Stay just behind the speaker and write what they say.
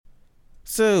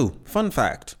So, fun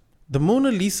fact. The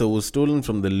Mona Lisa was stolen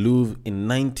from the Louvre in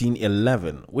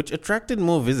 1911, which attracted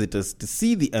more visitors to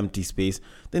see the empty space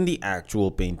than the actual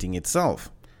painting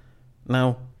itself.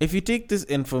 Now, if you take this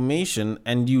information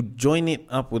and you join it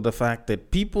up with the fact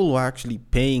that people were actually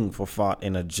paying for fart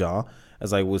in a jar,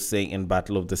 as I was saying in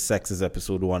Battle of the Sexes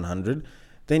episode 100,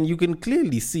 then you can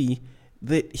clearly see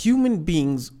that human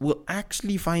beings will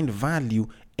actually find value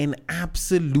in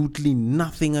absolutely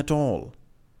nothing at all.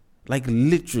 Like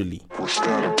literally.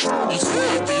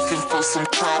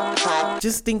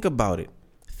 Just think about it.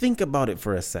 Think about it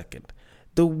for a second.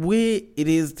 The way it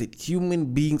is that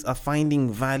human beings are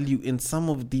finding value in some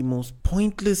of the most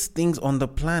pointless things on the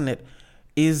planet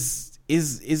is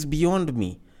beyond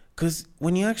me. Because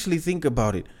when you actually think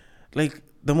about it, like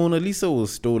the Mona Lisa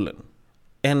was stolen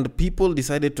and people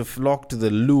decided to flock to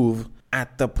the Louvre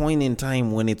at the point in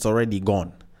time when it's already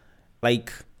gone.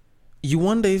 Like, you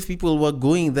wonder if people were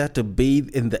going there to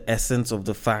bathe in the essence of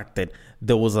the fact that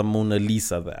there was a Mona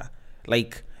Lisa there.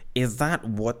 Like, is that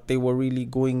what they were really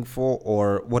going for,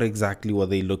 or what exactly were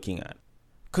they looking at?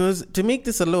 Because to make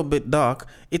this a little bit dark,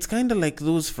 it's kind of like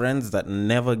those friends that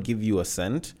never give you a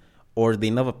cent, or they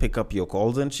never pick up your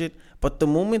calls and shit, but the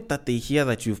moment that they hear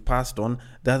that you've passed on,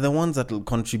 they're the ones that will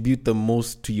contribute the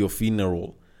most to your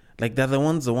funeral. Like, they're the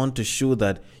ones that want to show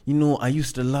that, I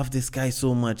used to love this guy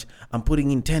so much. I'm putting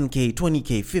in 10K,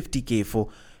 20K, 50K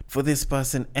for this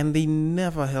person. And they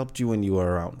never helped you when you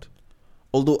were around.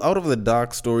 Although out of the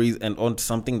dark stories and onto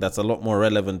something that's a lot more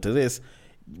relevant to this,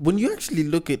 when you actually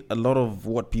look at a lot of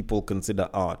what people consider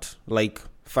art, like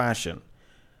fashion,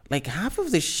 like half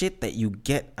of the shit that you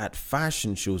get at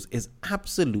fashion shows is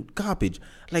absolute garbage.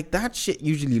 Like, that shit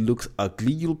usually looks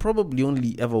ugly. You'll probably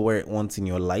only ever wear it once in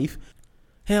your life.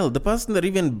 Hell, the person that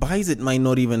even buys it might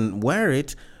not even wear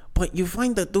it, but you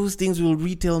find that those things will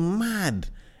retail mad.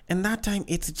 And that time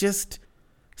it's just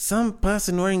some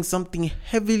person wearing something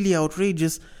heavily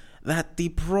outrageous that they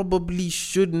probably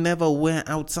should never wear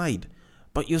outside.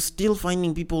 But you're still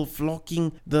finding people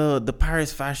flocking the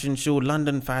Paris fashion show,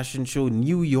 London fashion show,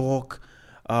 New York,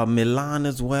 Milan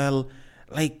as well.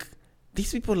 Like,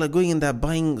 these people are going in there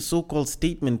buying so-called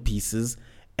statement pieces,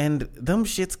 and them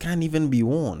shits can't even be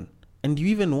worn. And you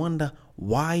even wonder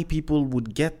why people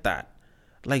would get that.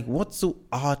 Like, what's so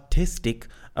artistic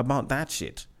about that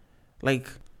shit? Like,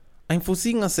 I'm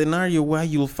foreseeing a scenario where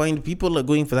you'll find people are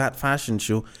going for that fashion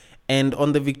show, and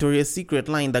on the Victoria's Secret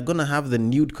line, they're going to have the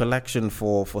nude collection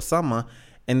for summer,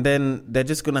 and then they're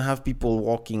just going to have people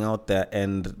walking out there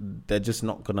and they're just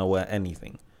not going to wear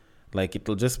anything. Like,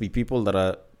 it'll just be people that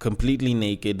are completely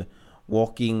naked,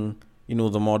 walking,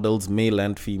 the models, male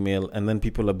and female, and then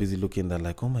people are busy looking, they're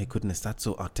like, oh my goodness, that's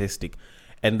so artistic.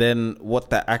 And then what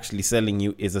they're actually selling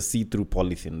you is a see-through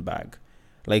polythene bag.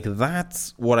 Like,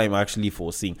 that's what I'm actually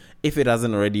foreseeing, if it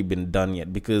hasn't already been done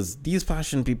yet, because these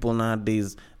fashion people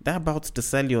nowadays, they're about to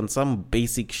sell you on some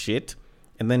basic shit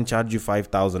and then charge you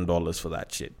 $5,000 for that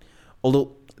shit.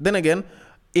 Although, then again,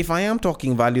 if I am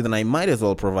talking value, then I might as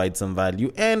well provide some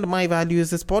value, and my value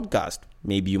is this podcast.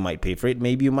 Maybe you might pay for it,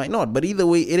 maybe you might not, but either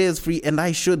way, it is free and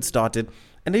I should start it.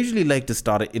 And I usually like to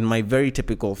start it in my very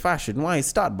typical fashion, where I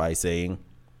start by saying,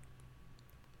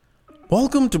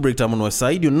 welcome to Breakdown on West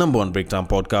Side, your number one breakdown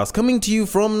podcast, coming to you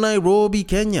from Nairobi,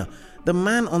 Kenya. The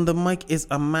man on the mic is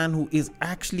a man who is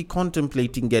actually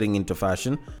contemplating getting into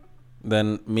fashion.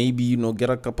 Then maybe,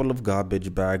 get a couple of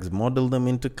garbage bags, model them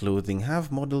into clothing,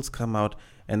 have models come out,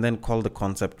 and then call the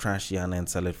concept Trashiana and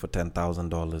sell it for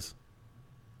 $10,000.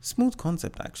 Smooth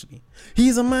concept, actually. He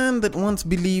is a man that once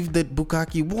believed that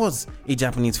Bukkake was a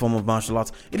Japanese form of martial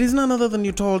arts. It is none other than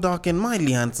your tall, dark, and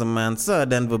mildly handsome man, Sir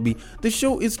Denver B. The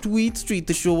show is Tweet Street,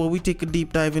 the show where we take a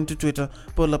deep dive into Twitter,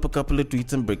 pull up a couple of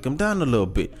tweets, and break them down a little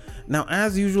bit. Now,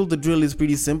 as usual, the drill is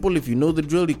pretty simple. If you know the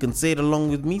drill, you can say it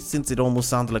along with me, since it almost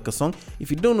sounds like a song.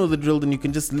 If you don't know the drill, then you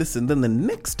can just listen. Then the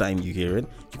next time you hear it,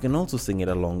 you can also sing it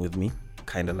along with me,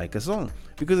 kind of like a song.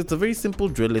 Because it's a very simple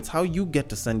drill. It's how you get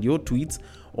to send your tweets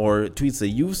or tweets that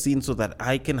you've seen so that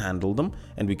I can handle them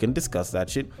and we can discuss that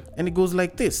shit. And it goes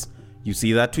like this. You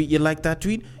see that tweet, you like that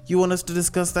tweet, you want us to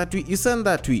discuss that tweet, you send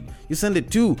that tweet. You send it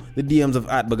to the DMs of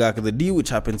 @BagakaTheD, which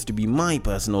happens to be my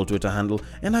personal Twitter handle,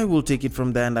 and I will take it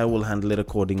from there and I will handle it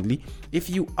accordingly. If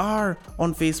you are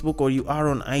on Facebook or you are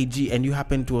on IG and you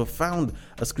happen to have found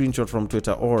a screenshot from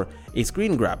Twitter or a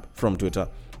screen grab from Twitter,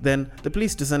 then the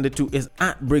place to send it to is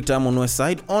 @Breaktime on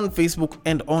Westside on Facebook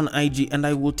and on IG, and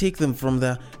I will take them from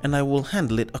there and I will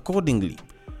handle it accordingly.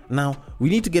 Now, we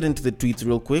need to get into the tweets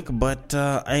real quick, but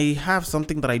I have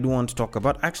something that I do want to talk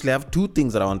about. Actually, I have two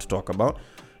things that I want to talk about.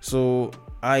 So,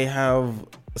 I have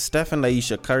Steph and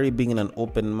Aisha Curry being in an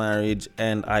open marriage,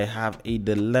 and I have a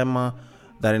dilemma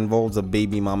that involves a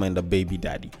baby mama and a baby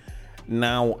daddy.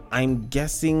 Now, I'm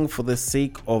guessing for the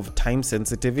sake of time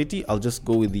sensitivity, I'll just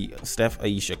go with the Steph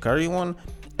Ayesha Curry one,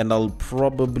 and I'll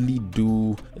probably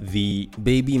do the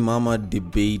baby mama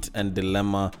debate and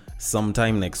dilemma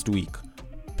sometime next week.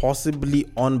 Possibly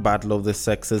on Battle of the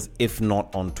Sexes, if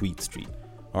not on Tweet Street.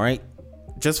 Alright?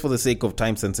 Just for the sake of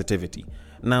time sensitivity.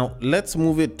 Now, let's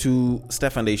move it to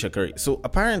Steph and Ayesha Curry. So,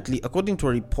 apparently, according to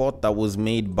a report that was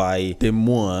made by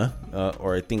Demois,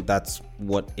 or I think that's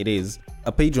what it is,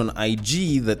 a page on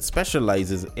IG that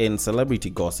specializes in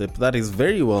celebrity gossip, that is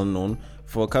very well known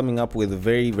for coming up with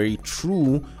very, very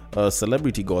true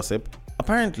celebrity gossip.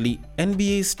 Apparently,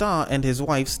 NBA star and his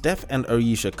wife, Steph and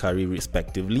Ayesha Curry,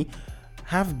 respectively,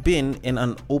 have been in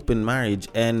an open marriage,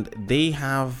 and they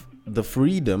have the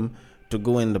freedom to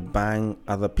go and bang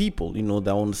other people,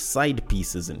 their own side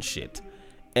pieces and shit.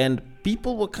 And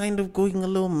people were kind of going a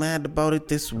little mad about it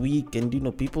this week,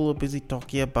 and people were busy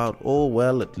talking about, oh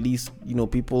well, at least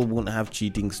people won't have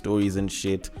cheating stories and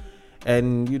shit.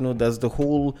 And there's the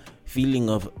whole feeling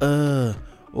of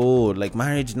like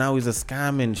marriage now is a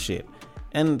scam and shit.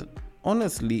 And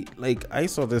honestly, like, I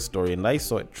saw this story and I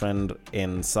saw it trend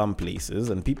in some places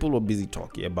and people were busy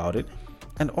talking about it,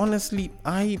 and honestly,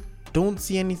 I don't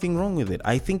see anything wrong with it.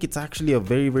 I think it's actually a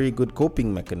very, very good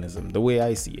coping mechanism, the way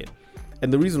I see it.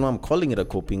 And the reason why I'm calling it a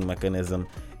coping mechanism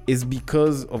is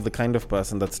because of the kind of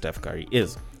person that Steph Curry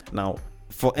is. Now,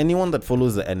 for anyone that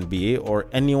follows the NBA or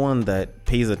anyone that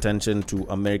pays attention to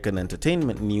American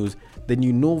entertainment news, then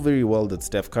you know very well that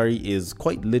Steph Curry is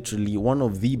quite literally one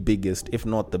of the biggest, if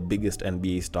not the biggest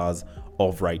NBA stars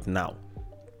of right now.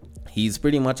 He's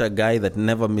pretty much a guy that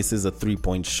never misses a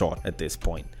 3-point shot at this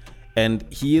point. And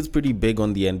he is pretty big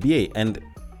on the NBA. And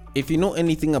if you know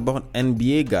anything about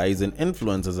NBA guys and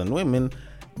influencers and women,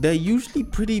 they're usually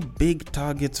pretty big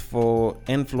targets for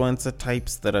influencer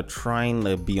types that are trying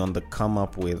to be on the come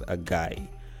up with a guy.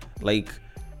 Like,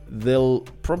 they'll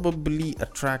probably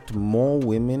attract more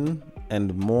women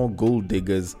and more gold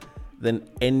diggers than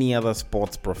any other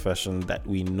sports profession that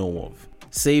we know of.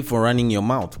 Save for running your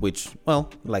mouth, which, well,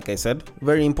 like I said,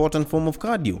 very important form of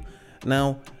cardio.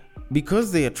 Now,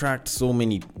 because they attract so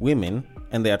many women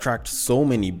and they attract so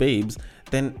many babes,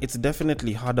 then it's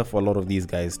definitely harder for a lot of these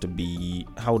guys to be,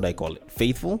 how would I call it,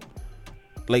 faithful?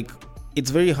 Like,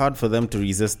 it's very hard for them to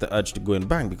resist the urge to go and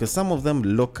bang because some of them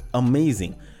look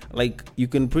amazing. Like, you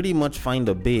can pretty much find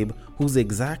a babe who's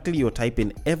exactly your type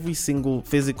in every single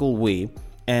physical way,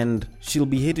 and she'll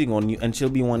be hitting on you and she'll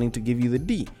be wanting to give you the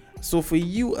D. So for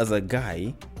you as a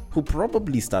guy who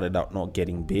probably started out not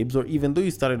getting babes, or even though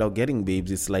you started out getting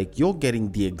babes, it's like you're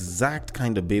getting the exact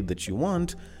kind of babe that you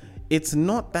want, it's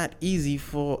not that easy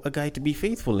for a guy to be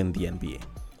faithful in the NBA.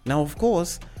 Now, of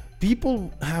course, people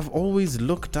have always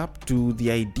looked up to the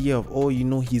idea of,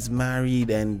 he's married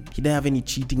and he didn't have any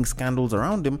cheating scandals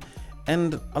around him.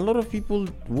 And a lot of people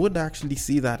would actually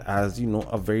see that as,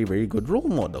 a very, very good role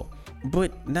model.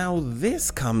 But now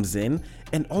this comes in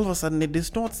and all of a sudden it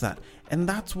distorts that. And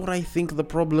that's what I think the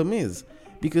problem is.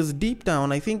 Because deep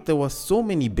down, I think there were so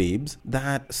many babes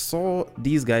that saw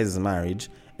these guys' marriage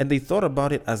and they thought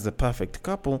about it as the perfect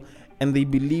couple, and they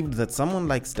believed that someone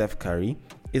like Steph Curry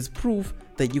is proof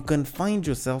that you can find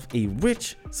yourself a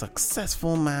rich,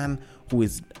 successful man who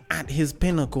is at his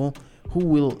pinnacle, who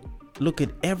will look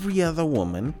at every other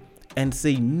woman and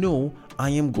say, no, I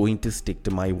am going to stick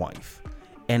to my wife.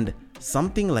 And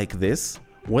something like this,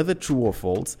 whether true or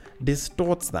false,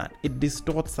 distorts that. It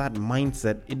distorts that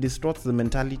mindset. It distorts the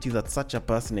mentality that such a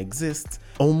person exists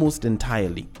almost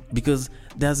entirely. Because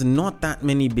there's not that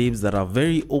many babes that are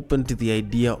very open to the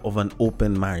idea of an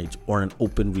open marriage or an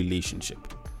open relationship.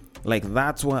 Like,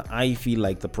 that's where I feel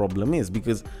like the problem is,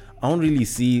 because I don't really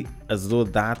see as though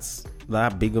that's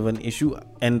that big of an issue.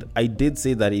 And I did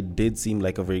say that it did seem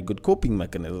like a very good coping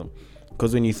mechanism.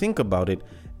 Because when you think about it,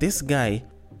 this guy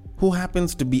who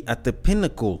happens to be at the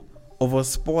pinnacle of a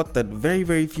sport that very,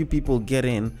 very few people get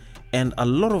in, and a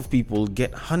lot of people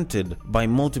get hunted by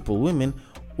multiple women,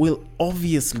 will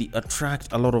obviously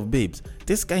attract a lot of babes.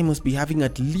 This guy must be having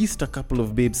at least a couple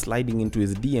of babes sliding into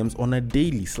his DMs on a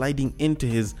daily, sliding into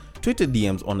his Twitter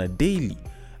DMs on a daily.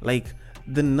 Like,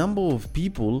 the number of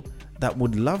people that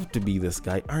would love to be this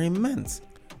guy are immense.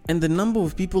 And the number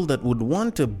of people that would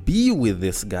want to be with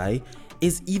this guy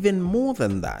is even more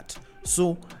than that.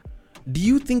 So, do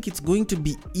you think it's going to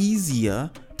be easier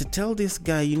to tell this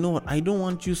guy, you know what, I don't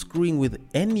want you screwing with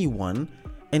anyone,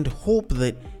 and hope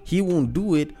that he won't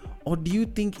do it? Or do you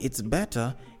think it's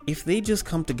better if they just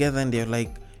come together and they're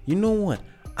like, you know what,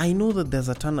 I know that there's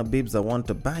a ton of babes that want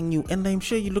to bang you, and I'm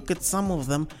sure you look at some of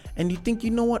them and you think,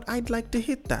 you know what, I'd like to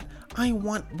hit that. I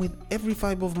want with every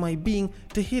fiber of my being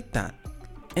to hit that.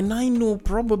 And I know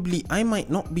probably I might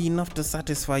not be enough to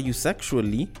satisfy you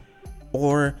sexually,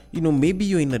 or, maybe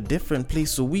you're in a different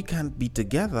place so we can't be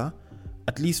together,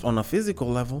 at least on a physical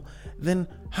level. Then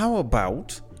how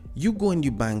about you go and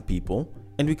you bang people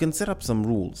and we can set up some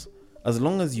rules, as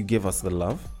long as you give us the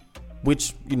love,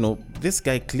 which, this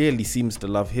guy clearly seems to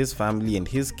love his family and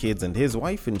his kids and his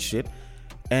wife and shit.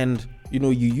 And, you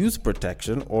use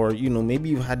protection, or, maybe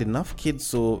you've had enough kids,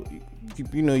 so,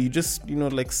 you just,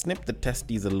 like snip the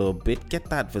testes a little bit, get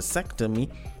that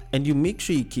vasectomy, and you make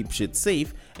sure you keep shit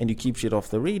safe and you keep shit off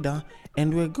the radar,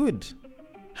 and we're good.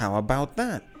 How about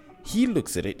that? He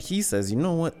looks at it, he says, you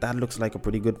know what, that looks like a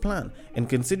pretty good plan. And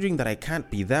considering that I can't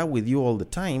be there with you all the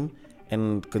time,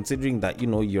 and considering that,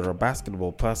 you're a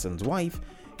basketball person's wife,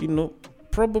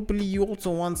 probably you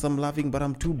also want some loving, but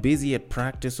I'm too busy at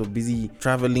practice or busy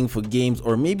traveling for games,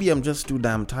 or maybe I'm just too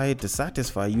damn tired to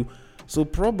satisfy you. So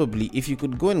probably if you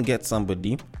could go and get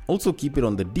somebody, also keep it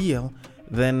on the DL,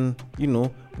 then,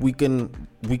 we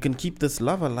can keep this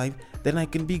love alive, then I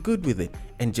can be good with it.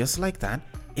 And just like that,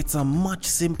 it's a much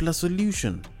simpler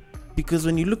solution. Because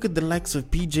when you look at the likes of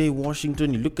PJ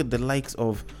Washington, you look at the likes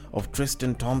of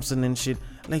Tristan Thompson and shit,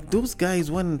 like those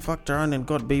guys went and fucked around and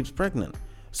got babes pregnant.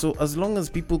 So as long as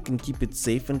people can keep it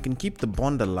safe and can keep the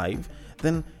bond alive,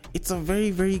 then it's a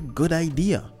very, very good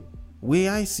idea. Way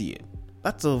I see it,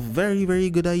 that's a very, very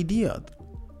good idea.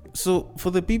 So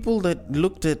for the people that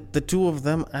looked at the two of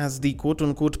them as the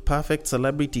quote-unquote perfect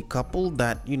celebrity couple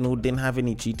that, didn't have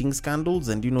any cheating scandals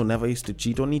and, never used to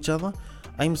cheat on each other,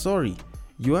 I'm sorry.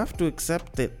 You have to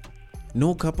accept that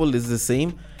no couple is the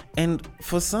same, and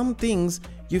for some things,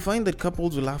 you find that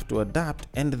couples will have to adapt,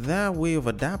 and their way of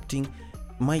adapting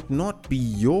might not be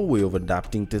your way of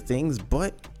adapting to things,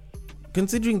 but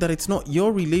considering that it's not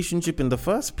your relationship in the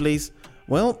first place,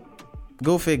 well,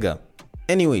 go figure.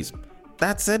 Anyways,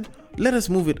 that said, let us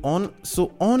move it on.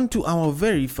 So on to our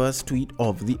very first tweet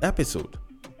of the episode.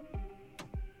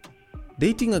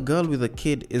 Dating a girl with a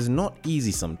kid is not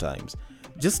easy sometimes.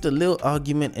 Just a little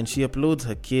argument and she uploads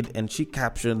her kid and she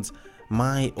captions,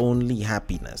 "My only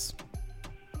happiness."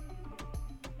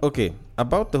 Okay,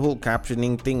 about the whole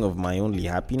captioning thing of "my only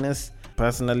happiness,"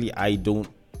 personally I don't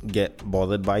get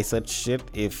bothered by such shit.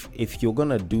 If you're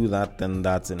gonna do that, then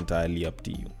that's entirely up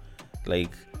to you.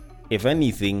 Like, if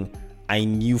anything, I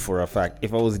knew for a fact,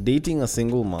 if I was dating a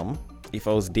single mom, if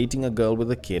I was dating a girl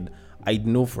with a kid, I'd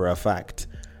know for a fact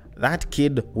that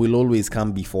kid will always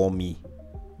come before me.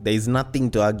 There's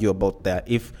nothing to argue about that.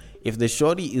 If the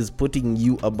shorty is putting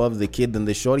you above the kid, then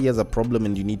the shorty has a problem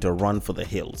and you need to run for the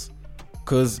hills.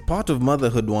 Because part of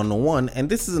Motherhood 101, and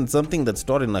this isn't something that's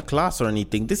taught in a class or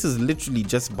anything, this is literally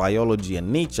just biology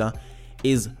and nature,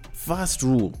 is first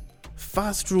rule.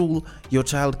 First rule, your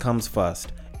child comes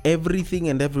first. Everything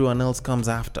and everyone else comes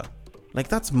after. Like,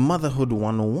 that's Motherhood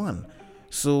 101.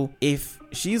 So if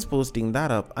she's posting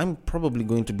that up, I'm probably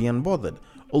going to be unbothered.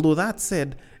 Although that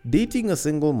said, dating a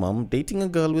single mom, dating a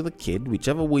girl with a kid,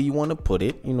 whichever way you want to put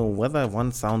it, whether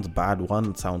one sounds bad,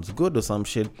 one sounds good or some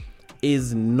shit,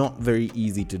 is not very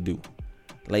easy to do.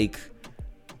 Like,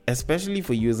 especially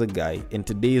for you as a guy, in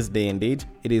today's day and age,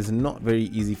 it is not very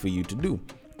easy for you to do.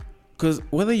 Because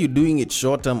whether you're doing it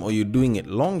short term or you're doing it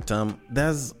long term,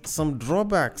 there's some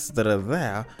drawbacks that are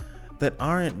there that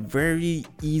aren't very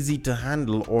easy to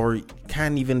handle or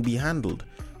can't even be handled.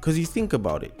 Because you think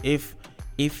about it,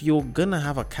 if you're gonna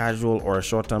have a casual or a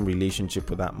short-term relationship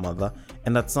with that mother,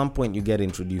 and at some point you get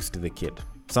introduced to the kid,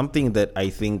 something that I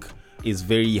think is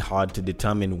very hard to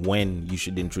determine when you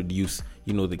should introduce,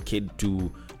 the kid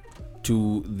to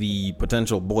the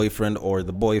potential boyfriend or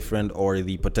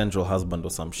the potential husband or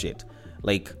some shit.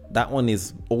 Like, that one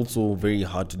is also very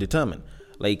hard to determine.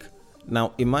 Like,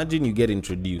 now imagine you get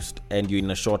introduced and you're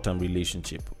in a short-term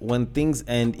relationship. When things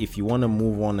end, if you want to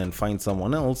move on and find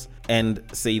someone else, and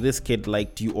say this kid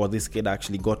liked you or this kid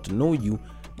actually got to know you,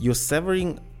 you're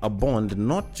severing a bond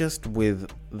not just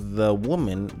with the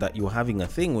woman that you're having a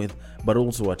thing with, but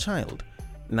also a child.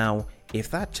 Now, if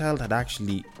that child had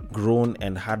actually grown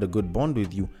and had a good bond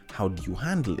with you, how do you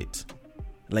handle it?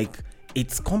 Like,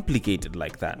 it's complicated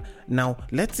like that. Now,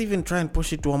 let's even try and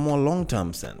push it to a more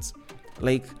long-term sense.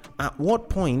 Like, at what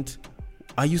point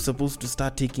are you supposed to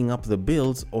start taking up the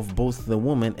bills of both the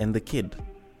woman and the kid?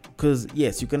 Because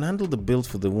yes, you can handle the bills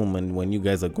for the woman when you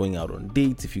guys are going out on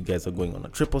dates, if you guys are going on a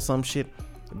trip or some shit,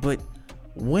 but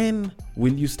when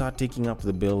will you start taking up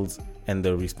the bills and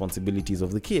the responsibilities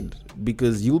of the kid?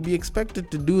 Because you'll be expected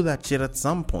to do that shit at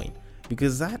some point,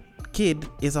 because that kid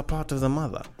is a part of the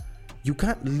mother. You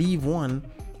can't leave one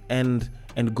and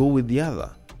go with the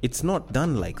other. It's not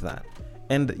done like that.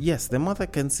 And yes, the mother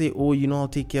can say, oh, I'll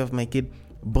take care of my kid.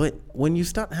 But when you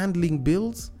start handling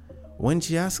bills, when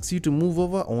she asks you to move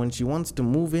over or when she wants to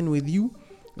move in with you,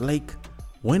 like,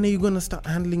 when are you going to start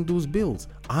handling those bills?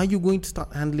 Are you going to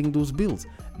start handling those bills?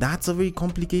 That's a very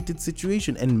complicated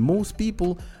situation, and most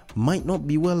people might not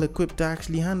be well equipped to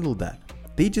actually handle that.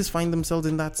 They just find themselves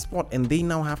in that spot and they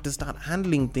now have to start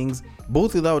handling things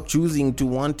both without choosing to,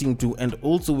 wanting to, and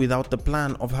also without the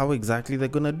plan of how exactly they're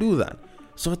going to do that.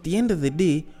 So at the end of the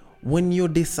day, when you're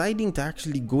deciding to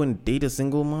actually go and date a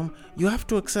single mom, you have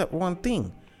to accept one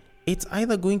thing. It's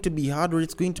either going to be hard or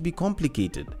it's going to be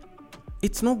complicated.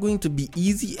 It's not going to be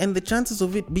easy, and the chances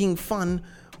of it being fun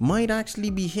might actually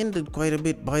be hindered quite a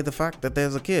bit by the fact that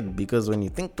there's a kid. Because when you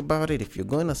think about it, if you're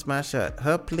going to smash her at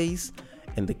her place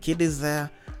and the kid is there,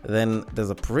 then there's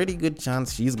a pretty good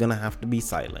chance she's gonna have to be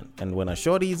silent. And when a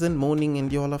shorty isn't moaning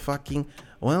and y'all are fucking,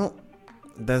 well,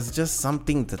 there's just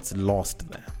something that's lost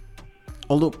there.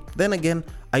 Although, then again,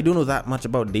 I don't know that much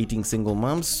about dating single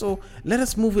moms, so let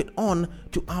us move it on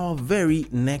to our very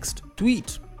next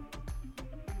tweet.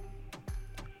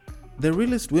 The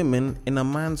realest women in a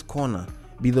man's corner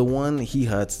be the one he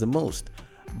hurts the most.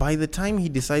 By the time he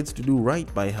decides to do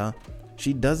right by her,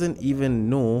 she doesn't even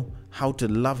know how to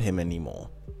love him anymore.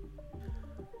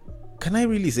 Can I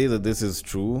really say that this is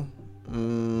true?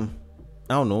 I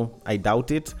don't know. I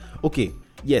doubt it. Okay,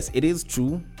 yes, it is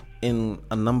true in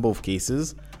a number of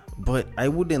cases, but I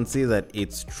wouldn't say that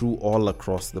it's true all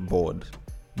across the board.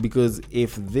 Because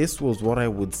if this was what I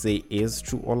would say is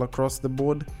true all across the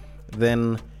board,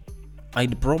 then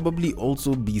I'd probably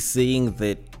also be saying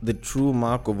that the true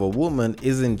mark of a woman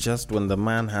isn't just when the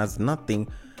man has nothing,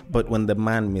 but when the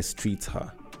man mistreats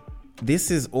her.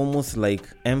 This is almost like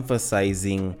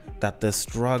emphasizing that the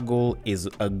struggle is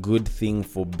a good thing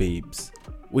for babes,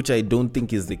 which I don't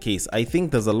think is the case. I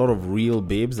think there's a lot of real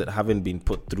babes that haven't been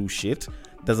put through shit.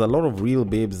 There's a lot of real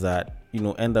babes that,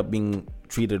 end up being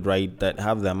treated right, that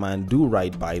have their man do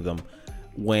right by them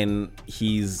when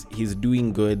he's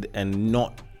doing good and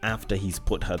not after he's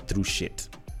put her through shit.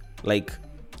 Like,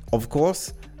 of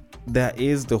course, there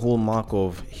is the whole mark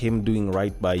of him doing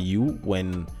right by you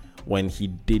when he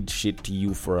did shit to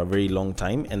you for a very long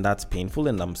time, and that's painful,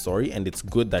 and I'm sorry, and it's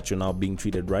good that you're now being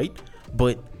treated right.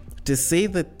 But to say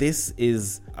that this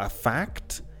is a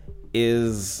fact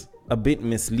is a bit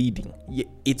misleading.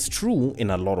 It's true in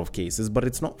a lot of cases, but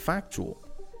it's not factual.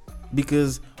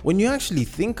 Because when you actually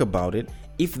think about it,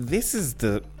 if this is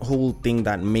the whole thing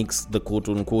that makes the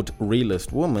quote-unquote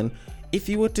realist woman, if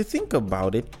you were to think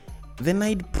about it, then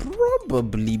I'd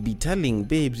probably be telling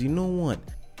babes, you know what?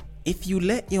 If you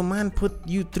let your man put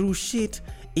you through shit,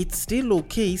 it's still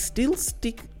okay. Still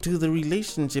stick to the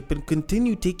relationship and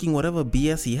continue taking whatever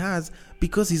BS he has,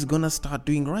 because he's gonna start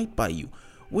doing right by you.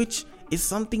 Which is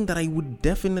something that I would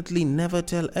definitely never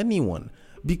tell anyone.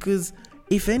 Because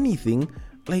if anything,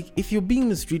 like, if you're being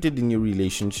mistreated in your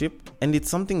relationship and it's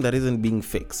something that isn't being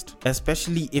fixed,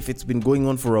 especially if it's been going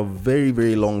on for a very,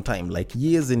 very long time, like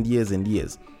years and years and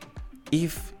years,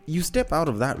 if you step out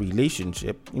of that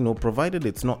relationship, provided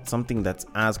it's not something that's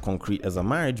as concrete as a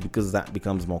marriage, because that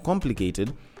becomes more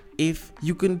complicated, if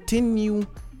you continue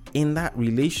in that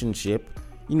relationship,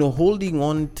 holding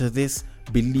on to this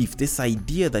belief, this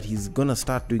idea that he's gonna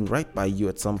start doing right by you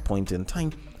at some point in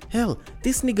time, hell,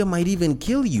 this nigga might even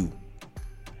kill you.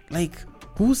 Like,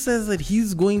 who says that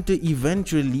he's going to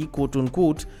eventually, quote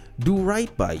unquote, do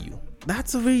right by you?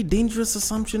 That's a very dangerous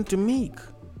assumption to make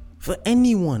for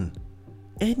anyone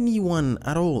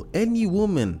at all, any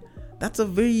woman. That's a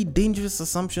very dangerous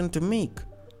assumption to make.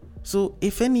 So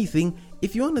if anything,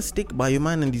 if you want to stick by your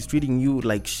man and he's treating you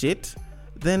like shit,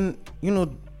 then,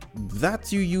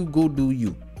 that's you go do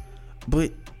you.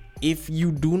 But if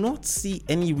you do not see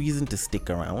any reason to stick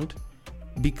around,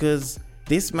 because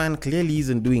this man clearly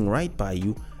isn't doing right by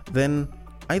you, then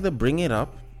either bring it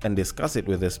up and discuss it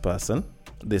with this person,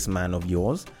 this man of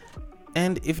yours,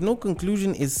 and if no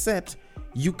conclusion is set,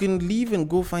 you can leave and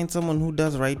go find someone who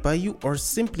does right by you, or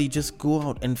simply just go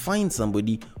out and find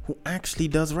somebody who actually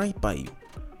does right by you.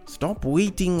 Stop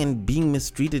waiting and being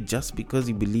mistreated just because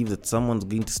you believe that someone's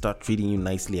going to start treating you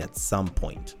nicely at some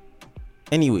point.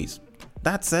 Anyways,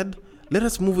 that said, let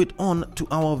us move it on to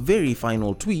our very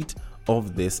final tweet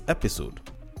of this episode.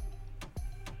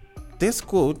 This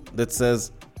quote that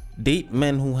says, "Date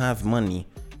men who have money,"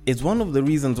 is one of the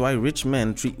reasons why rich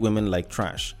men treat women like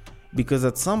trash. Because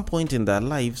at some point in their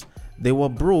lives, they were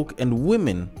broke and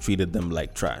women treated them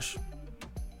like trash.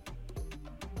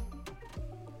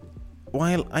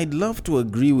 While I'd love to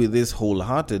agree with this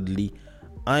wholeheartedly,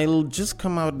 I'll just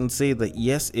come out and say that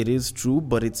yes, it is true,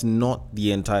 but it's not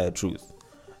the entire truth.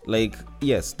 Like,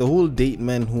 yes, the whole date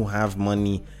men who have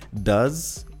money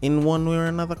does, in one way or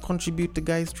another, contribute to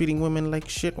guys treating women like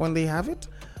shit when they have it.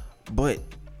 But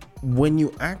when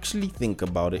you actually think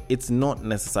about it, it's not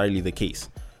necessarily the case.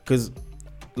 Because,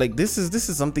 like, this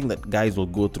is something that guys will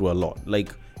go through a lot.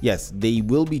 Like, yes, they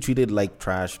will be treated like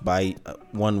trash by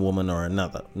one woman or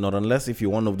another. Not unless if you're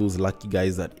one of those lucky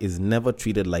guys that is never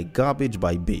treated like garbage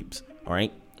by babes. All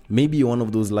right? Maybe you're one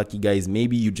of those lucky guys.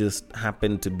 Maybe you just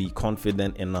happen to be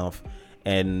confident enough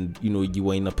and, you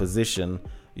were in a position,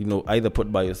 either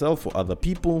put by yourself or other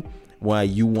people where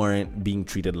you weren't being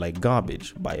treated like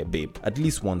garbage by a babe, at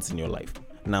least once in your life.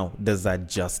 Now, does that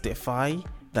justify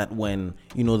that when,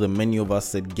 the many of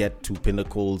us that get to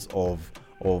pinnacles of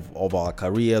our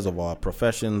careers, of our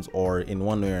professions, or in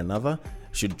one way or another,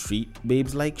 should treat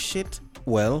babes like shit?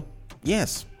 Well,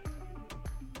 yes.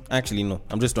 Actually, no.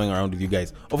 I'm just toying around with you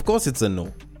guys. Of course it's a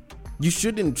no. You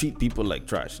shouldn't treat people like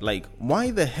trash. Like,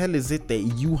 why the hell is it that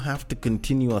you have to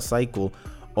continue a cycle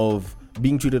of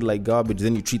being treated like garbage,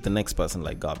 then you treat the next person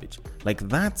like garbage? Like,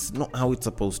 that's not how it's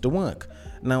supposed to work.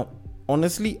 Now,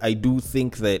 honestly, I do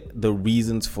think that the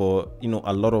reasons for,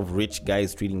 a lot of rich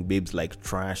guys treating babes like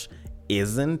trash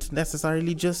isn't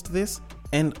necessarily just this.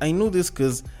 And I know this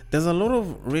because there's a lot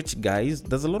of rich guys,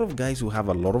 there's a lot of guys who have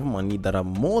a lot of money that are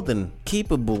more than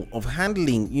capable of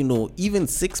handling, even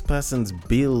 6 persons'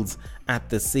 bills at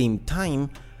the same time.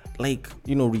 Like,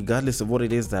 regardless of what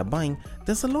it is they're buying,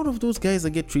 there's a lot of those guys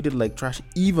that get treated like trash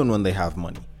even when they have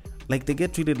money. Like, they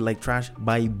get treated like trash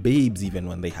by babes even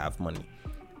when they have money.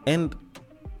 And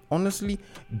honestly,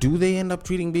 do they end up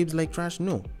treating babes like trash?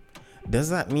 No. Does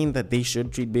that mean that they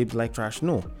should treat babes like trash?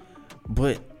 No.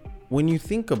 But when you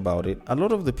think about it, a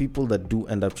lot of the people that do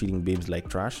end up treating babes like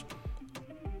trash,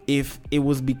 if it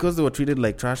was because they were treated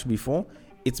like trash before,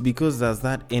 it's because there's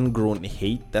that ingrown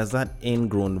hate, there's that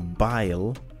ingrown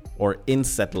bile or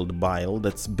unsettled bile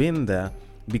that's been there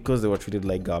because they were treated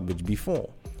like garbage before.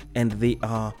 And they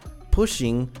are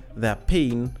pushing their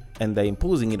pain and they're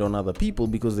imposing it on other people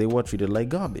because they were treated like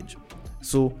garbage.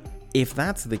 So if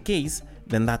that's the case,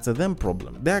 then that's a them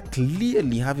problem. They're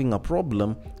clearly having a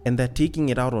problem and they're taking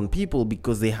it out on people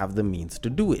because they have the means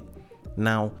to do it.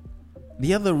 Now,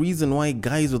 the other reason why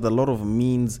guys with a lot of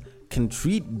means can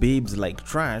treat babes like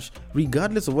trash,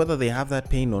 regardless of whether they have that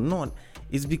pain or not,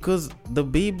 is because the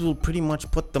babes will pretty much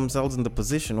put themselves in the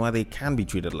position where they can be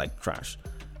treated like trash.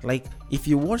 Like, if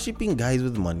you're worshipping guys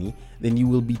with money, then you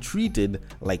will be treated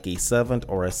like a servant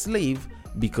or a slave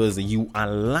because you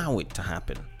allow it to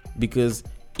happen. Because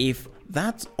if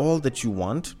that's all that you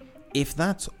want, if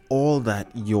that's all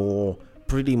that you're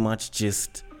pretty much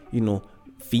just,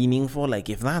 fiending for, like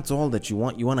if that's all that you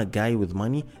want a guy with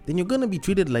money, then you're gonna be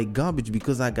treated like garbage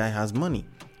because that guy has money.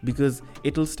 Because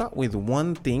it'll start with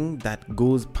one thing that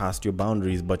goes past your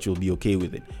boundaries, but you'll be okay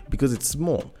with it because it's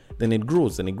small. Then it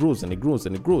grows and it grows and it grows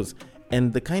and it grows.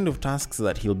 And the kind of tasks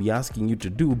that he'll be asking you to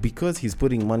do because he's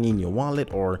putting money in your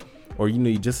wallet or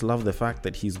you just love the fact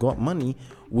that he's got money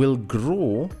will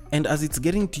grow. And as it's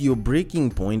getting to your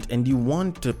breaking point and you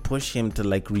want to push him to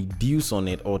like reduce on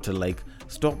it or to like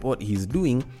stop what he's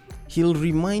doing, he'll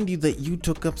remind you that you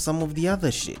took up some of the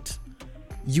other shit.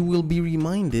 You will be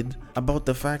reminded about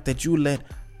the fact that you let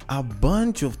a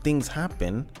bunch of things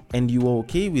happen and you were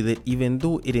okay with it even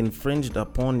though it infringed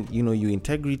upon your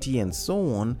integrity and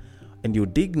so on and your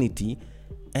dignity,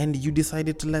 and you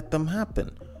decided to let them happen.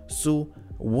 So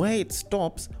where it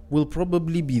stops will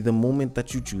probably be the moment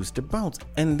that you choose to bounce.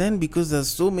 And then because there's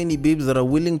so many babes that are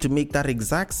willing to make that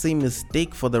exact same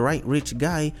mistake for the right rich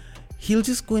guy, he'll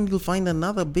just go and he'll find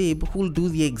another babe who'll do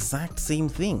the exact same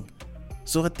thing.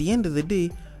 So at the end of the day,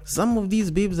 some of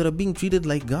these babes that are being treated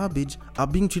like garbage are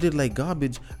being treated like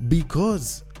garbage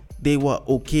because they were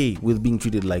okay with being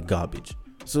treated like garbage.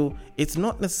 So it's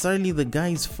not necessarily the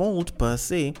guy's fault per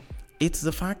se, it's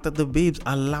the fact that the babes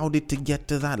allowed it to get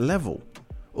to that level.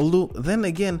 Although then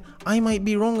again, I might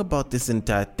be wrong about this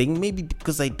entire thing, maybe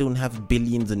because I don't have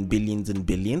billions and billions and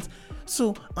billions.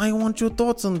 So I want your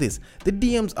thoughts on this. The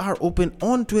DMs are open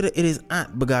on Twitter. It is at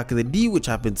BagakaTheD, which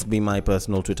happens to be my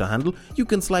personal Twitter handle. You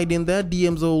can slide in there.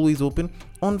 DMs are always open.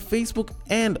 On Facebook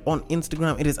and on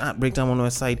Instagram, it is at Breakdown on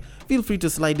West Side. Feel free to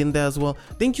slide in there as well.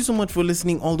 Thank you so much for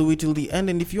listening all the way till the end.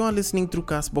 And if you are listening through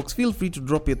Castbox, feel free to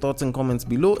drop your thoughts and comments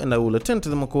below and I will attend to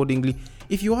them accordingly.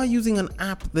 If you are using an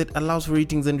app that allows for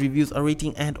ratings and reviews, a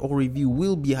rating and or review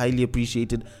will be highly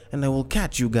appreciated. And I will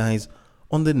catch you guys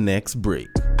on the next break.